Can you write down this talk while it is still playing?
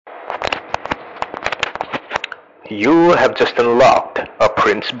You have just unlocked a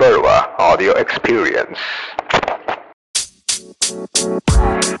Prince Burwa audio experience.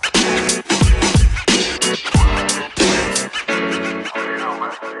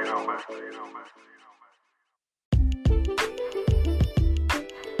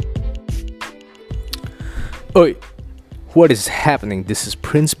 Oi, what is happening? This is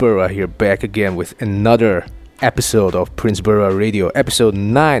Prince Burwa here, back again with another episode of Prince Burwa Radio, episode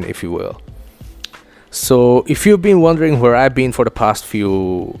 9 if you will. So if you've been wondering where I've been for the past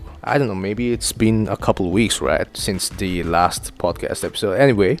few, I don't know, maybe it's been a couple of weeks, right, since the last podcast episode.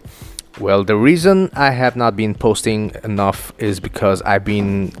 Anyway, well, the reason I have not been posting enough is because I've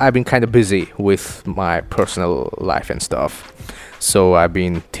been kind of busy with my personal life and stuff. So I've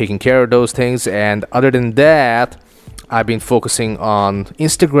been taking care of those things, and other than that, I've been focusing on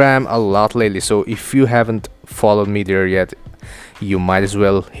Instagram a lot lately. So if you haven't followed me there yet, you might as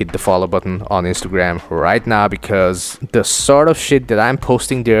well hit the follow button on Instagram right now, because the sort of shit that I'm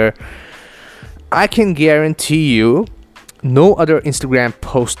posting there, I can guarantee you no other Instagram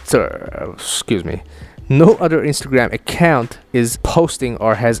account is posting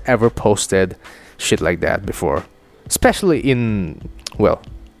or has ever posted shit like that before. Especially in, well,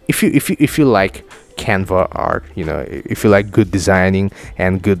 if you like Canva art, you know, if you like good designing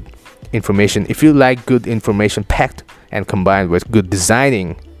and good information, if you like good information packed and combined with good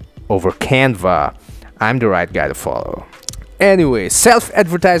designing over Canva, I'm the right guy to follow. Anyway,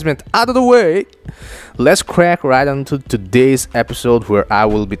 self-advertisement out of the way, let's crack right onto today's episode, where I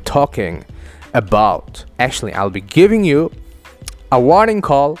will be talking about, actually I'll be giving you a warning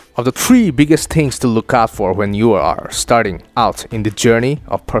call of the 3 biggest things to look out for when you are starting out in the journey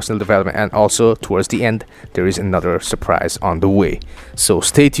of personal development, and also towards the end there is another surprise on the way. So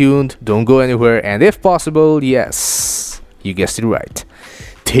stay tuned, don't go anywhere, and if possible, yes, you guessed it right,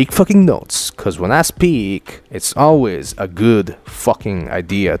 take fucking notes, cause when I speak, it's always a good fucking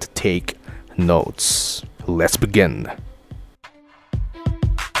idea to take notes. Let's begin.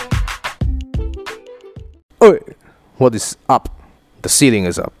 Oi, what is up? The ceiling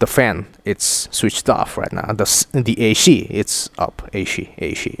is up. The fan, it's switched off right now. The AC, it's up. AC.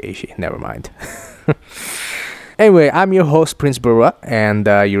 Never mind. Anyway, I'm your host, Prince Burwa, and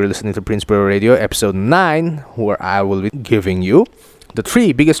you're listening to Prince Burwa Radio, episode 9, where I will be giving you the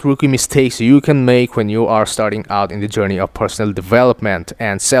 3 biggest rookie mistakes you can make when you are starting out in the journey of personal development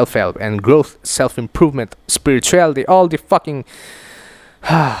and self-help and growth, self-improvement, spirituality, all the fucking...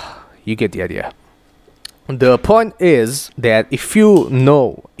 you get the idea. The point is that if you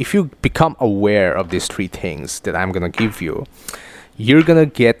become aware of these 3 things that I'm gonna give you, you're gonna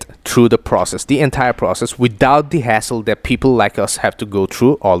get through the process, the entire process, without the hassle that people like us have to go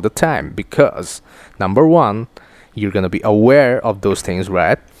through all the time. Because number 1, you're gonna be aware of those things,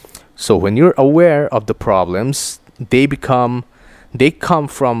 right? So when you're aware of the problems, they come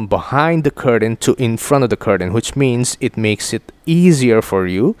from behind the curtain to in front of the curtain, which means it makes it easier for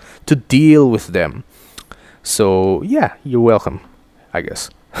you to deal with them. So yeah, you're welcome, I guess.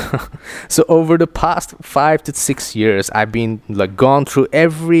 So over the past 5 to 6 years, I've been gone through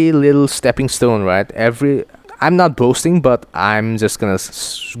every little stepping stone, right? I'm not boasting, but I'm just gonna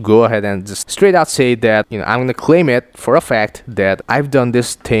go ahead and just straight out say that, I'm gonna claim it for a fact that I've done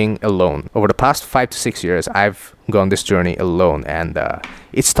this thing alone. Over the past 5 to 6 years, I've gone this journey alone, and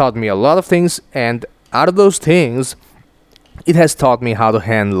it's taught me a lot of things, and out of those things, it has taught me how to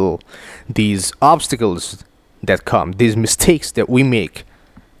handle these obstacles that come, these mistakes that we make,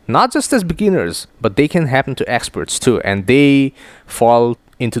 not just as beginners, but they can happen to experts too, and they fall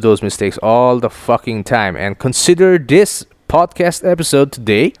into those mistakes all the fucking time. And consider this podcast episode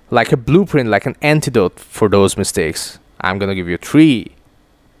today like a blueprint, like an antidote for those mistakes. I'm gonna give you 3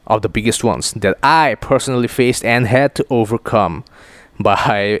 of the biggest ones that I personally faced and had to overcome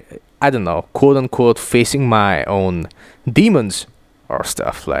by, I don't know, quote unquote, facing my own demons or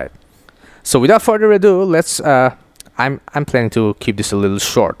stuff like. So without further ado, let's I'm planning to keep this a little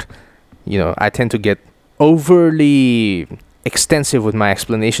short. I tend to get overly extensive with my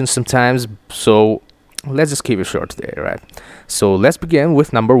explanations sometimes, so let's just keep it short today, right? So let's begin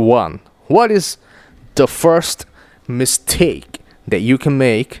with number 1. What is the first mistake that you can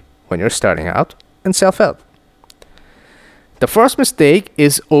make when you're starting out in self-help? The first mistake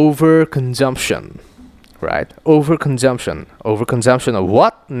is overconsumption. Right? Overconsumption of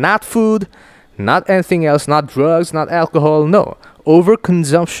what? Not food, not anything else, not drugs, not alcohol, no.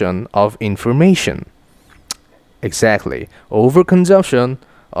 Overconsumption of information. Exactly. Overconsumption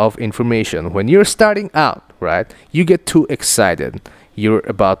of information. When you're starting out, right, you get too excited. You're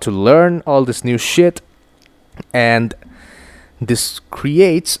about to learn all this new shit, and this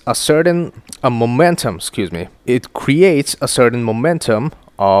creates a certain a momentum, it creates a certain momentum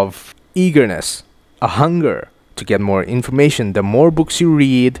of eagerness, a hunger to get more information. The more books you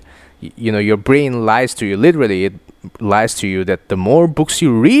read, your brain lies to you. Literally, it lies to you that the more books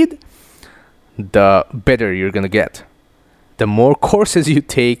you read, the better you're gonna get. The more courses you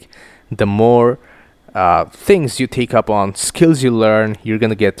take, the more things you take up on, skills you learn, you're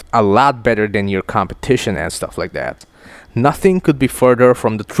gonna get a lot better than your competition and stuff like that. Nothing could be further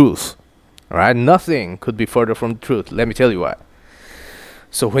from the truth. Alright? Nothing could be further from the truth. Let me tell you why.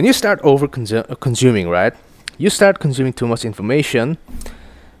 So when you start consuming, right? You start consuming too much information.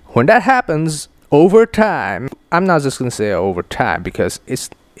 When that happens, over time, I'm not just gonna say over time, because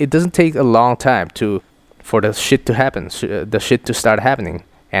it doesn't take a long time for the shit to happen, the shit to start happening.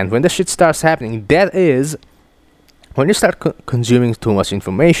 And when the shit starts happening, that is when you start consuming too much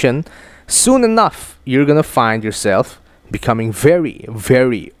information. Soon enough, you're gonna find yourself becoming very,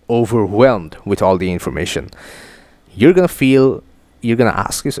 very overwhelmed with all the information. You're gonna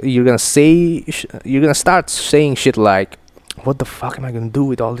start saying shit like, what the fuck am I gonna do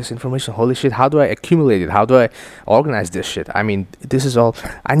with all this information? Holy shit, how do I accumulate it? How do I organize this shit? I mean, this is all,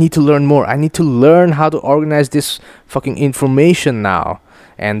 I need to learn more. I need to learn how to organize this fucking information now.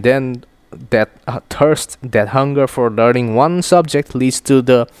 And then that thirst, that hunger for learning one subject leads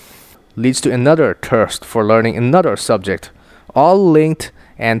to another thirst for learning another subject, all linked.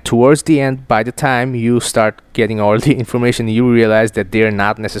 And towards the end, by the time you start getting all the information, you realize that they're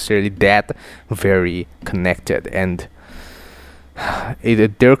not necessarily that very connected. And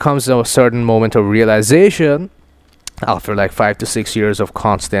there comes a certain moment of realization after like 5 to 6 years of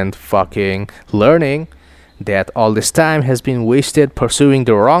constant fucking learning that all this time has been wasted pursuing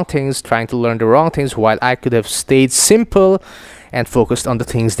the wrong things, trying to learn the wrong things, while I could have stayed simple and focused on the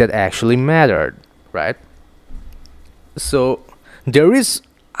things that actually mattered, right? So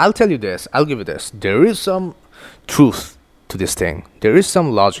I'll tell you this, I'll give you this. There is some truth to this thing. There is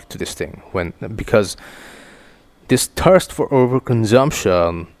some logic to this thing because this thirst for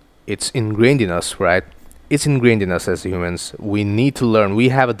overconsumption, it's ingrained in us, right? It's ingrained in us as humans. We need to learn. We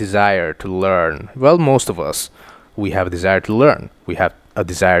have a desire to learn. Well, most of us, we have a desire to learn. We have a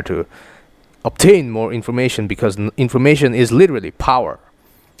desire to obtain more information because information is literally power.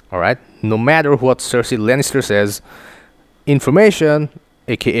 All right? No matter what Cersei Lannister says, information,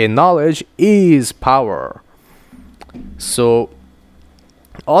 aka knowledge, is power. So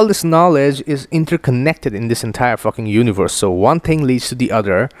all this knowledge is interconnected in this entire fucking universe. So one thing leads to the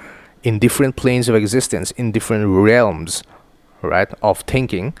other in different planes of existence, in different realms, right, of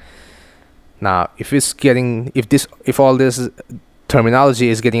thinking. Now, if all this terminology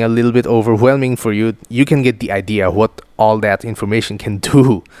is getting a little bit overwhelming for you, you can get the idea what all that information can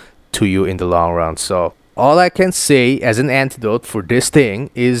do to you in the long run. So all I can say as an antidote for this thing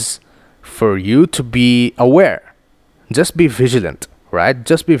is for you to be aware. Just be vigilant, right?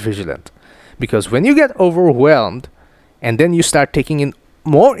 Just be vigilant. Because when you get overwhelmed and then you start taking in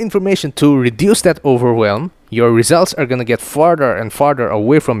more information to reduce that overwhelm, your results are going to get farther and farther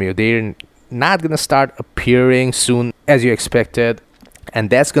away from you. They're not going to start appearing soon as you expected. And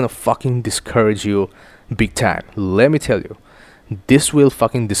that's going to fucking discourage you big time. Let me tell you. This will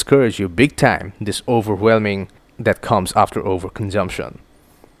fucking discourage you big time. This overwhelming that comes after overconsumption.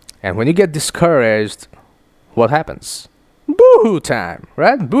 And when you get discouraged, what happens? Boo-hoo time,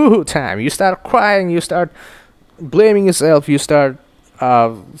 right? Boo-hoo time. You start crying. You start blaming yourself. You start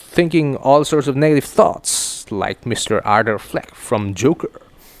thinking all sorts of negative thoughts, like Mr. Arthur Fleck from Joker.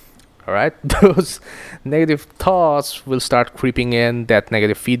 All right, those negative thoughts will start creeping in. That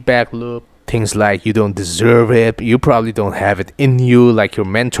negative feedback loop. Things like you don't deserve it. You probably don't have it in you, like your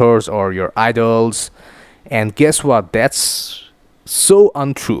mentors or your idols. And guess what? That's so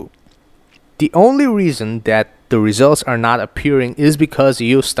untrue. The only reason that the results are not appearing is because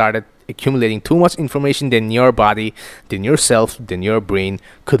you started accumulating too much information than your body, than yourself, than your brain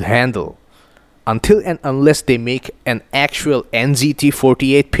could handle. Until and unless they make an actual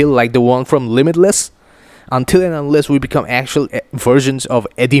NZT48 pill like the one from Limitless, until and unless we become actual versions of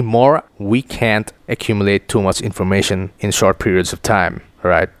Eddie Mora, we can't accumulate too much information in short periods of time,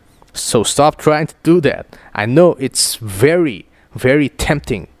 right? So stop trying to do that. I know it's very, very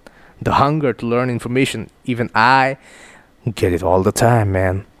tempting. The hunger to learn information, even I get it all the time,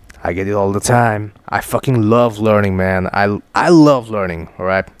 man. I get it all the time. I fucking love learning, man. I love learning,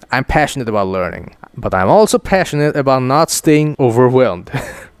 alright? I'm passionate about learning. But I'm also passionate about not staying overwhelmed.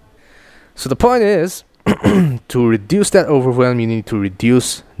 So the point is, to reduce that overwhelm, you need to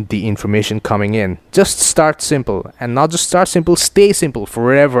reduce the information coming in. Just start simple. And not just start simple, stay simple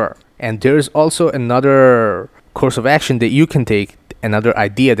forever. And there's also another course of action that you can take. another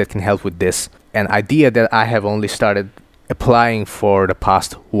idea that can help with this, an idea that I have only started applying for the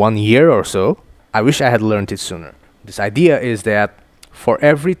past 1 year or so. I wish I had learned it sooner. This idea is that for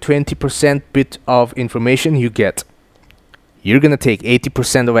every 20% bit of information you get, you're gonna take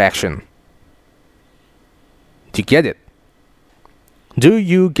 80% of action. Do you get it? Do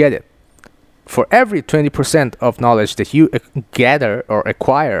you get it? For every 20% of knowledge that you gather or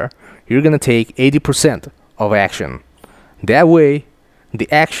acquire, you're gonna take 80% of action. That way, the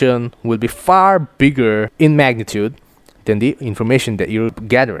action will be far bigger in magnitude than the information that you're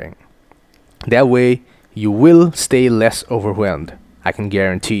gathering. That way, you will stay less overwhelmed. I can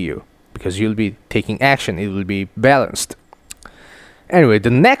guarantee you, because you'll be taking action. It will be balanced. Anyway,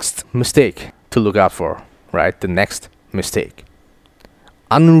 the next mistake to look out for, right? The next mistake.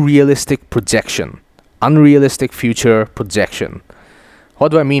 Unrealistic projection. Unrealistic future projection.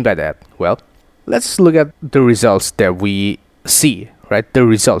 What do I mean by that? Well, let's look at the results that we see, right? The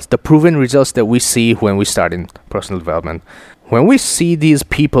results, the proven results that we see when we start in personal development. When we see these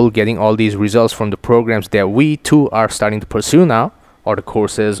people getting all these results from the programs that we too are starting to pursue now, or the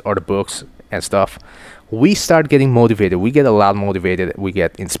courses or the books and stuff, we start getting motivated. We get a lot motivated. We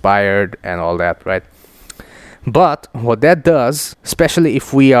get inspired and all that, right? But what that does, especially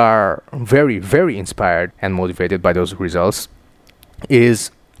if we are very, very inspired and motivated by those results,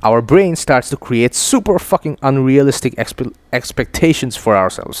 is our brain starts to create super fucking unrealistic expectations for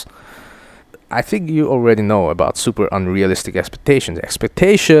ourselves. I think you already know about super unrealistic expectations.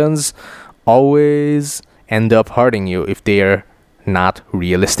 Expectations always end up hurting you if they are not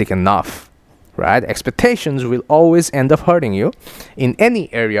realistic enough, right? Expectations will always end up hurting you in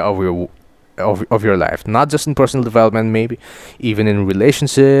any area of your life, not just in personal development, maybe even in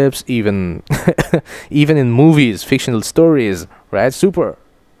relationships, even even in movies, fictional stories, right? Super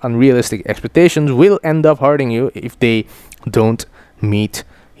unrealistic expectations will end up hurting you if they don't meet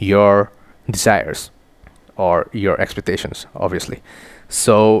your desires or your expectations, obviously.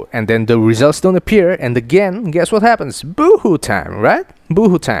 So, and then the results don't appear, and again, guess what happens? Boo-hoo time, right?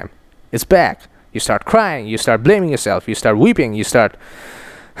 Boo-hoo time. It's back. You start crying, you start blaming yourself, you start weeping, you start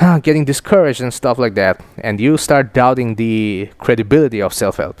getting discouraged and stuff like that, and you start doubting the credibility of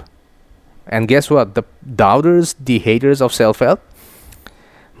self-help. And guess what? The doubters, the haters of self-help,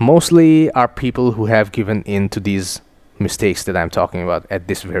 mostly are people who have given in to these mistakes that I'm talking about at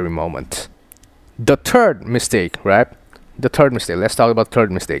this very moment. The third mistake, right? The third mistake. Let's talk about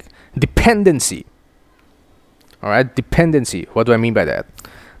third mistake. Dependency. All right, dependency. What do I mean by that?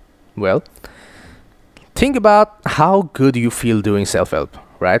 Well, think about how good you feel doing self-help,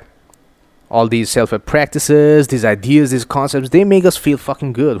 right? All these self-help practices, these ideas, these concepts, they make us feel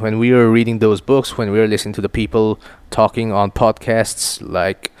fucking good when we are reading those books, when we are listening to the people talking on podcasts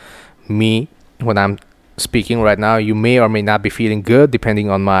like me. When I'm speaking right now, you may or may not be feeling good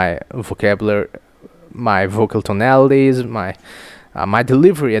depending on my vocabulary, my vocal tonalities, my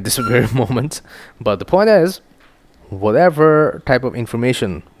delivery at this very moment. But the point is, whatever type of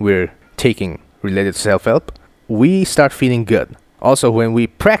information we're taking related to self-help, we start feeling good. Also, when we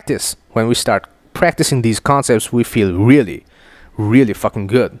start practicing these concepts, we feel really, really fucking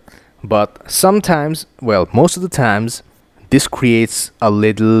good. But sometimes, well, most of the times, this creates a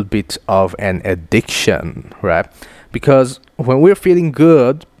little bit of an addiction, right? Because when we're feeling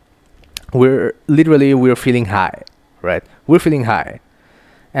good, we're feeling high, right? We're feeling high.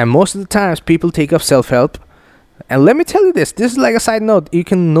 And most of the times, people take up self-help. And let me tell you this is like a side note. You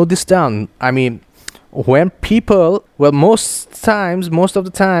can note this down. I mean, when people, well, most of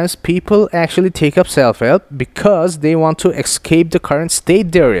the times, people actually take up self-help because they want to escape the current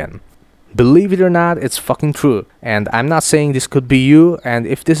state they're in. Believe it or not, it's fucking true. And I'm not saying this could be you. And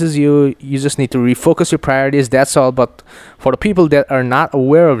if this is you, you just need to refocus your priorities. That's all. But for the people that are not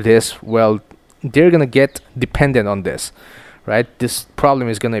aware of this, well, they're going to get dependent on this, right? This problem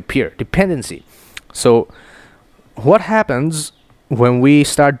is going to appear. Dependency. So what happens when we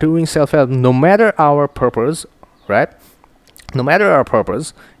start doing self-help, no matter our purpose, right? No matter our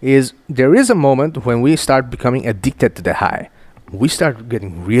purpose, there is a moment when we start becoming addicted to the high. We start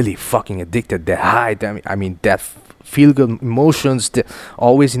getting really fucking addicted. The high, I mean, that feel-good emotions,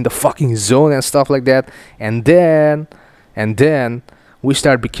 always in the fucking zone and stuff like that. And then we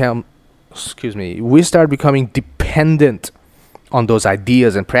start becoming dependent on those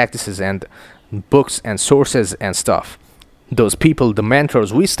ideas and practices and books and sources and stuff. Those people, the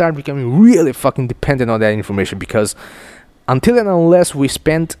mentors, we start becoming really fucking dependent on that information, because until and unless we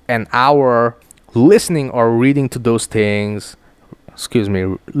spend an hour listening or reading to those things,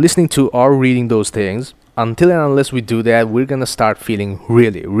 listening to or reading those things, until and unless we do that, we're gonna start feeling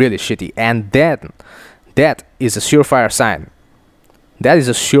really, really shitty. And then that is a surefire sign that is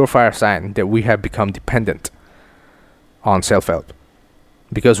a surefire sign that we have become dependent on self-help.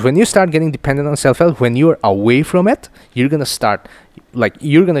 Because when you start getting dependent on self-help, when you're away from it, you're gonna start, like,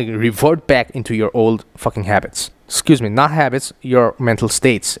 you're gonna revert back into your old fucking habits. Excuse me, not habits, your mental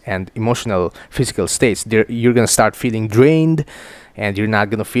states and emotional, physical states. You're gonna start feeling drained, and you're not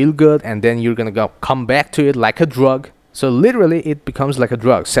gonna feel good, and then you're gonna come back to it like a drug. So literally, it becomes like a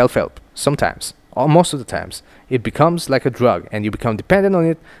drug, self-help, sometimes. Or most of the times, it becomes like a drug, and you become dependent on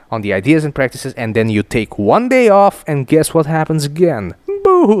it, on the ideas and practices, and then you take one day off, and guess what happens again?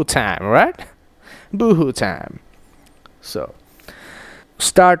 Boohoo time, right? Boohoo time. So,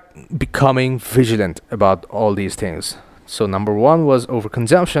 start becoming vigilant about all these things. So, number one was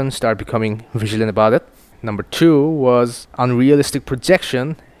overconsumption, start becoming vigilant about it. Number two was unrealistic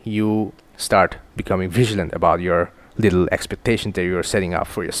projection, you start becoming vigilant about your little expectations that you're setting up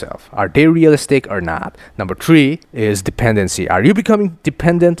for yourself. Are they realistic or not? Number three is dependency. Are you becoming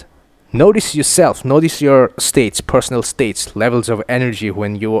dependent? Notice yourself, notice your states, personal states, levels of energy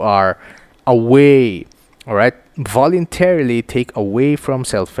when you are away, all right? Voluntarily take away from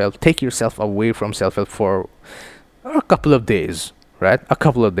self-help, take yourself away from self-help for a couple of days, right? A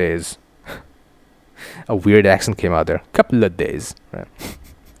couple of days. A weird accent came out there. Couple of days, right?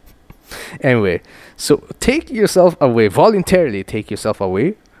 Anyway, so take yourself away, voluntarily take yourself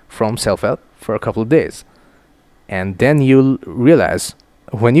away from self-help for a couple of days. And then you'll realize,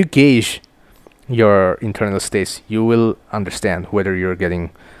 when you gauge your internal states, you will understand whether you're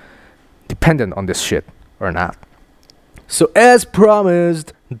getting dependent on this shit or not. So as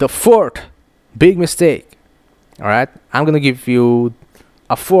promised, the fourth big mistake. All right, I'm gonna give you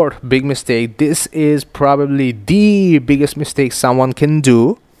a fourth big mistake. This is probably the biggest mistake someone can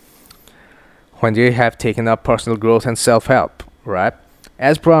do when they have taken up personal growth and self-help, right?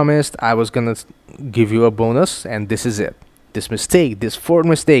 As promised, I was gonna give you a bonus, and this is it. This mistake, this fourth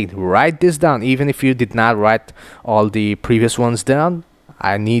mistake, write this down. Even if you did not write all the previous ones down,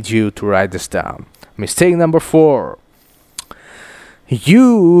 I need you to write this down. Mistake number 4.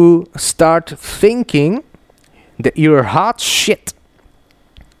 You start thinking that you're hot shit,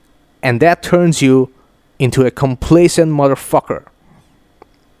 and that turns you into a complacent motherfucker.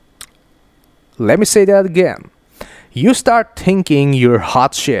 Let me say that again. You start thinking you're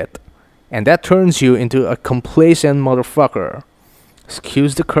hot shit, and that turns you into a complacent motherfucker.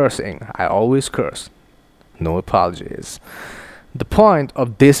 Excuse the cursing. I always curse. No apologies. The point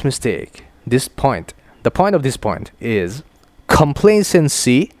of this mistake, the point of this point is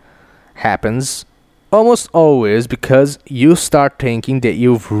complacency happens almost always because you start thinking that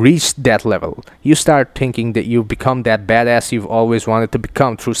you've reached that level. You start thinking that you've become that badass you've always wanted to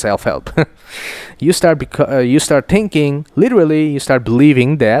become through self-help. You start thinking, literally, you start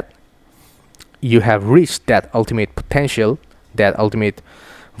believing that you have reached that ultimate potential, that ultimate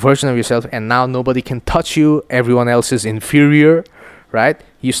version of yourself, and now nobody can touch you. Everyone else is inferior, right?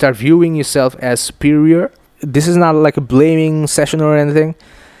 You start viewing yourself as superior. This is not like a blaming session or anything,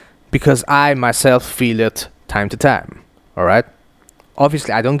 because I myself feel it time to time, all right?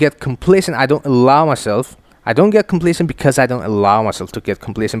 Obviously, I don't get complacent. I don't get complacent because I don't allow myself to get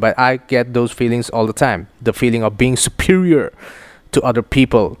complacent, but I get those feelings all the time. The feeling of being superior to other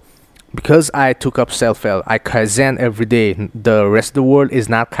people. Because I took up self-help, I Kaizen every day. The rest of the world is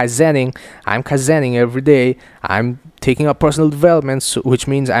not Kaizening. I'm Kaizening every day. I'm taking up personal development, which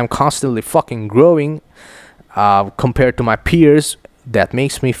means I'm constantly fucking growing compared to my peers. That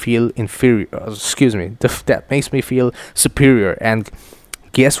makes me feel inferior. That makes me feel superior. And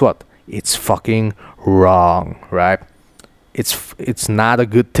guess what? It's fucking wrong, right? It's not a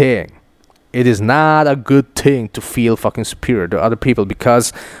good thing. It is not a good thing to feel fucking superior to other people,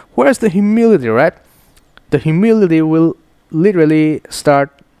 because where's the humility, right? The humility will literally start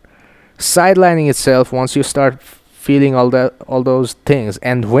sidelining itself once you start feeling all those things.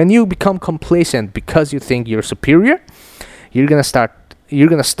 And when you become complacent because you think you're superior, you're gonna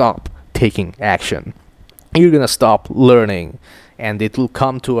stop taking action. You're gonna stop learning, and it will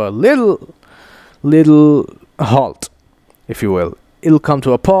come to a little halt, if you will. It'll come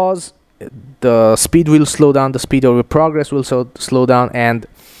to a pause. The speed will slow down. The speed of your progress will slow down. And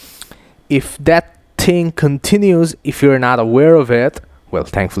if that thing continues, if you're not aware of it, well,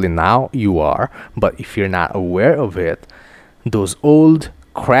 thankfully now you are, but if you're not aware of it, those old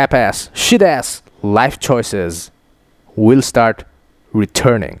crap-ass, shit-ass life choices will start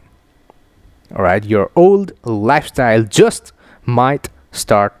returning. All right, your old lifestyle just might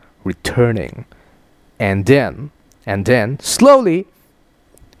start returning, and then slowly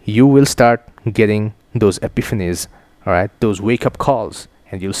you will start getting those epiphanies, all right, those wake-up calls,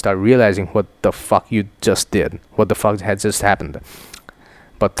 and you'll start realizing what the fuck you just did, what the fuck had just happened.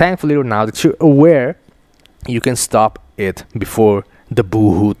 But thankfully, now that you're aware, you can stop it before the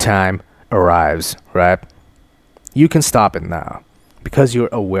boohoo time arrives, right? You can stop it now because you're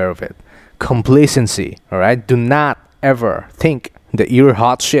aware of it. Complacency, all right? Do not ever think that you're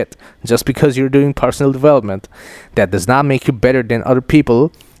hot shit just because you're doing personal development. That does not make you better than other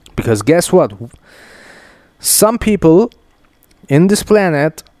people, because guess what? Some people in this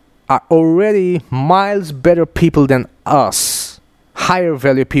planet are already miles better people than us, higher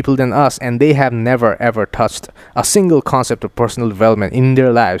value people than us, and they have never ever touched a single concept of personal development in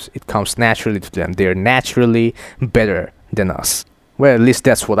their lives. It comes naturally to them. They're naturally better than us. Well, at least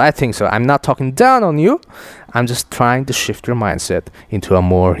that's what I think. So I'm not talking down on you. I'm just trying to shift your mindset into a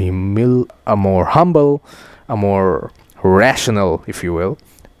more humble, a more rational, if you will,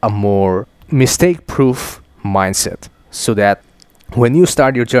 a more mistake-proof mindset, so that when you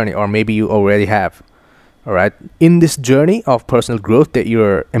start your journey, or maybe you already have, all right, in this journey of personal growth that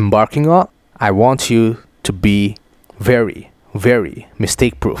you're embarking on, I want you to be very, very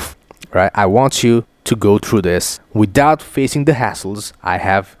mistake-proof, right? I want you to go through this without facing the hassles I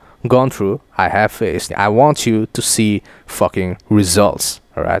have gone through, I have faced. I want you to see fucking results,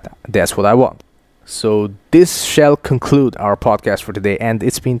 all right? That's what I want. So this shall conclude our podcast for today, and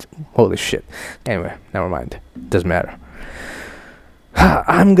it's been, holy shit. Anyway, never mind. Doesn't matter.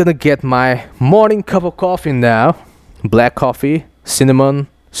 I'm gonna get my morning cup of coffee now. Black coffee, cinnamon,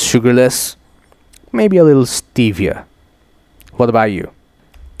 sugarless, maybe a little stevia. What about you?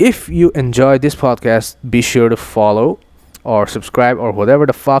 If you enjoyed this podcast, be sure to follow or subscribe or whatever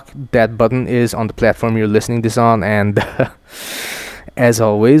the fuck that button is on the platform you're listening this on. And as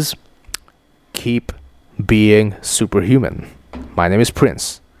always, keep being superhuman. My name is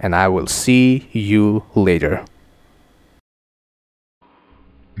Prince, and I will see you later.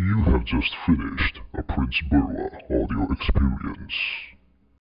 You have just finished a Prince Burwa audio experience.